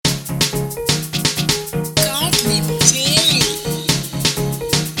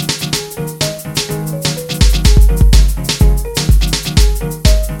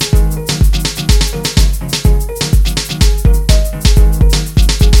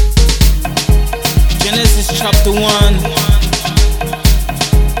chapter 1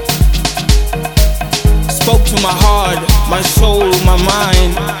 spoke to my heart, my soul, my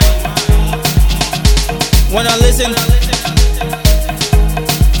mind. When I listen,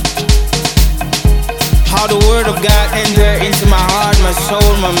 how the word of God entered into my heart, my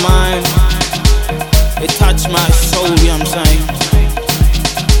soul, my mind. It touched my soul, you know what I'm saying?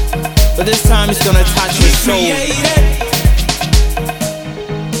 But this time it's gonna touch your soul.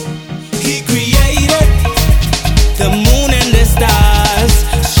 He created the moon and the stars,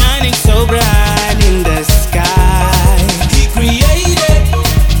 shining so bright in the sky. He created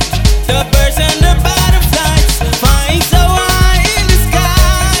the birds and the butterflies, flying so high in the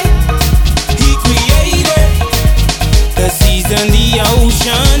sky. He created the seas and the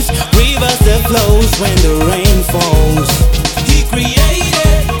oceans, rivers that flows when the rain falls. He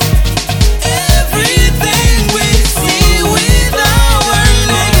created everything we see with our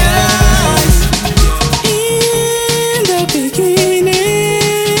naked eyes. In the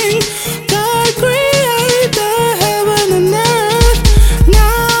beginning, God created the heaven and earth.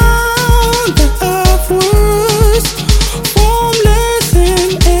 Now the earth was formless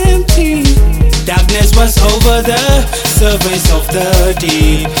and empty. Darkness was over the surface of the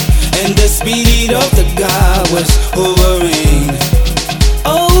deep, and the spirit of the God was hovering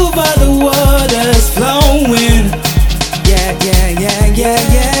over the waters flowing. Yeah, yeah, yeah, yeah,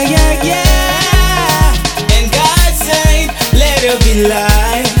 yeah, yeah, yeah. And God said, let there be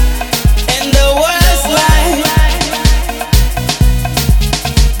light. And there was light.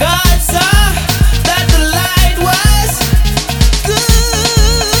 God saw that the light was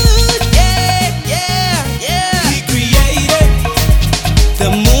good. Yeah, yeah, yeah. He created the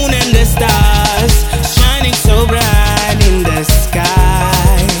moon and the stars, shining so bright in the sky.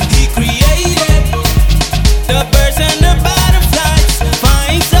 He created the birds and the butterflies,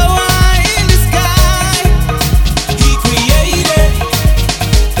 flying so high in the sky. He created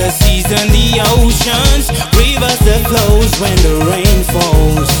the seas and the oceans, rivers that flows when the rain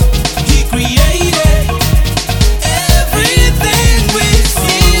falls. He created everything we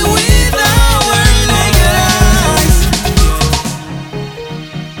see with our naked eyes.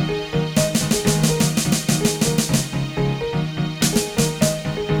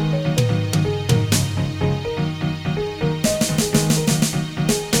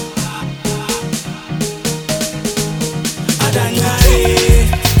 Adangare,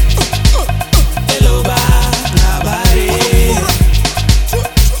 eloba, nabare.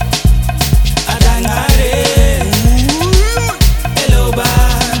 Adangare, eloba,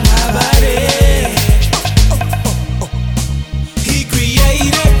 nabare. He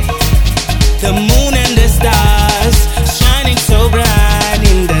created the moon and the stars, shining so bright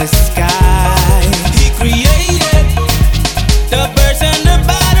in the sky. He created the birds and the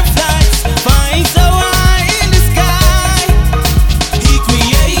butterflies, flying so high in the sky. He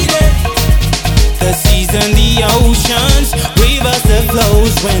created the seas and the oceans, rivers that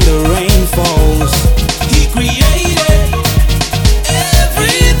flows when the rain falls. He created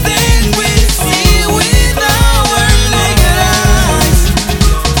everything we see with our naked eyes.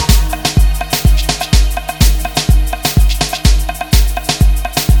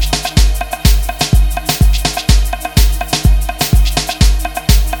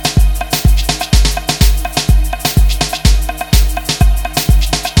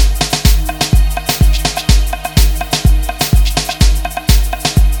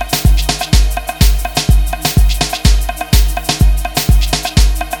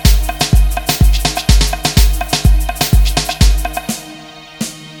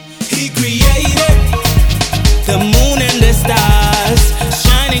 He created the moon and the stars,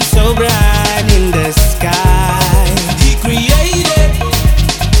 shining so bright in the sky. He created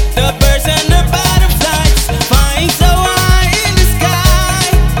the birds and the butterflies, flying so high in the sky.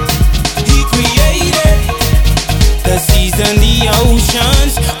 He created the seas and the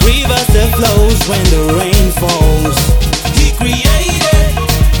oceans, rivers that flows when the rain falls. He created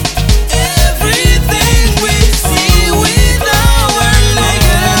everything we see with our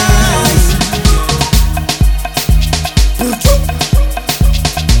naked eyes.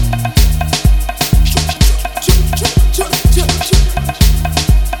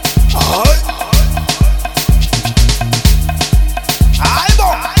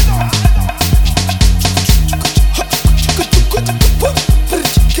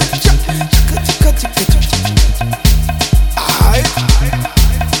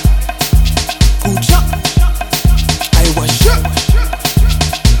 I was sure.